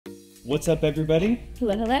What's up, everybody?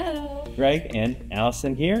 Hello, hello. Greg and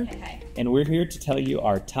Allison here, and we're here to tell you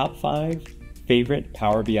our top 5 favorite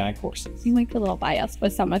Power BI courses. You might be a little biased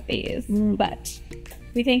with some of these, but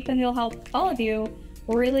we think that it'll help all of you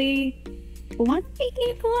really want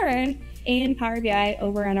to learn in Power BI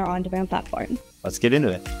over on our on-demand platform. Let's get into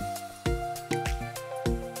it.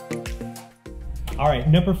 All right,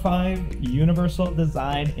 number 5, Universal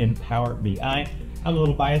Design in Power BI. I'm a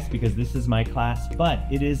little biased because this is my class, but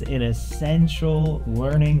it is an essential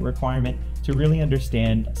learning requirement to really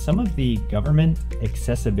understand some of the government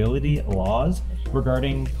accessibility laws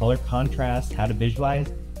regarding color contrast, how to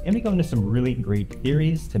visualize, and we go into some really great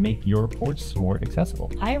theories to make your reports more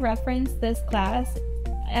accessible. I reference this class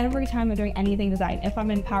every time I'm doing anything design. If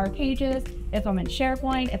I'm in Power Pages, if I'm in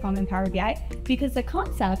SharePoint, if I'm in Power BI, because the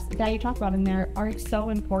concepts that you talk about in there are so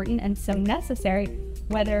important and so necessary.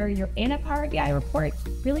 Whether you're in a Power BI report,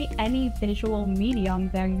 really any visual medium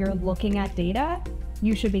that you're looking at data,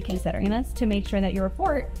 you should be considering this to make sure that your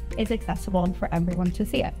report is accessible for everyone to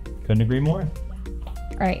see it. Couldn't agree more.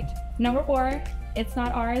 All right, number 4, it's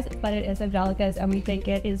not ours, but it is Angelica's, and we think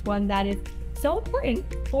it is one that is so important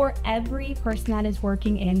for every person that is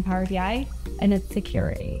working in Power BI, and it's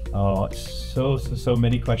security. Oh, so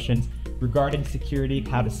many questions regarding security,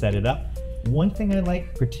 how to set it up. One thing I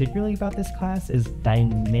like particularly about this class is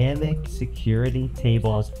dynamic security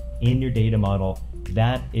tables in your data model.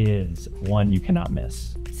 That is one you cannot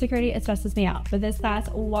miss. Security, it stresses me out, but this class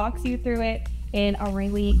walks you through it in a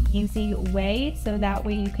really easy way, so that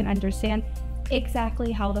way you can understand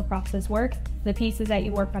exactly how the process works, the pieces that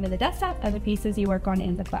you work on in the desktop and the pieces you work on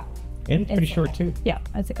in the cloud. And pretty short too. Yeah,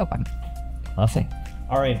 that's a good one. Awesome.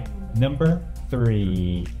 All right, number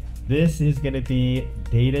 3. This is going to be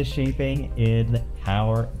data shaping in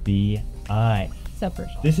Power BI. So for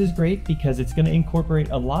sure. This is great because it's going to incorporate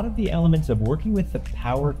a lot of the elements of working with the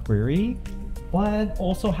Power Query, but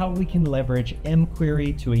also how we can leverage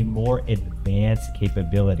mQuery to a more advanced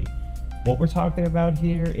capability. What we're talking about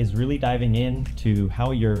here is really diving into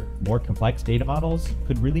how your more complex data models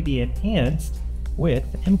could really be enhanced with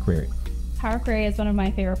mQuery. Power Query is one of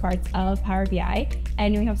my favorite parts of Power BI,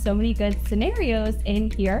 and we have so many good scenarios in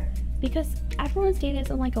here because everyone's data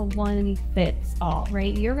isn't like a one-fits-all,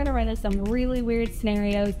 right? You're going to run into some really weird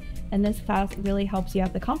scenarios, and this class really helps you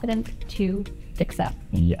have the confidence to fix them.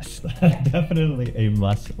 Yes, definitely a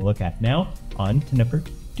must look at. Now, on to number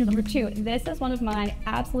 2. This is one of my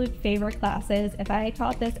absolute favorite classes. If I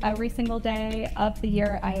taught this every single day of the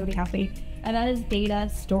year, I would be happy. And that is data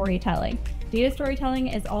storytelling. Data storytelling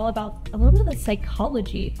is all about a little bit of the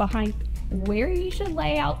psychology behind where you should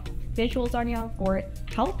lay out visuals on your report,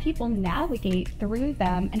 how people navigate through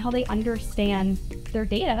them, and how they understand their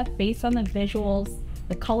data based on the visuals,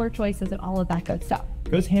 the color choices, and all of that good stuff.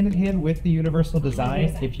 Goes hand in hand with the universal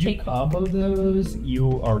design. If you combo those,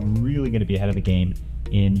 you are really going to be ahead of the game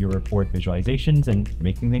in your report visualizations and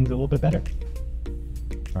making things a little bit better.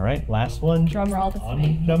 All right, last one. Drum roll.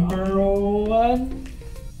 On number 1.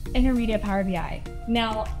 Intermediate Power BI.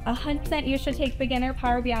 Now, 100% you should take beginner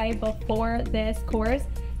Power BI before this course.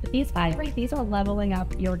 But these 5, right, these are leveling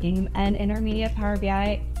up your game, and intermediate Power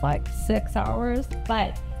BI, like 6 hours,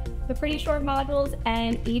 but they're pretty short modules,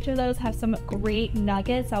 and each of those have some great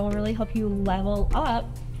nuggets that will really help you level up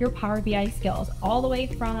your Power BI skills, all the way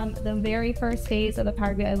from the very first phase of the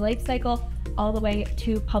Power BI lifecycle, all the way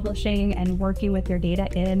to publishing and working with your data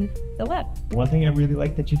in the web. One thing I really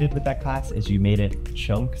like that you did with that class is you made it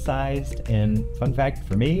chunk sized, and fun fact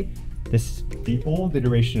for me, the whole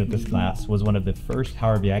iteration of this class was one of the first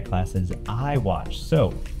Power BI classes I watched.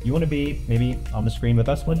 So you want to be maybe on the screen with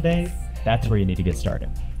us one day? That's where you need to get started.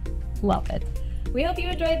 Love it. We hope you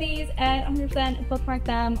enjoyed these, and 100% bookmark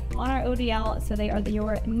them on our ODL so they are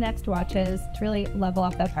your next watches to really level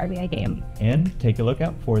up that Power BI game. And take a look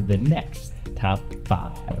out for the next top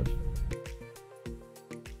 5.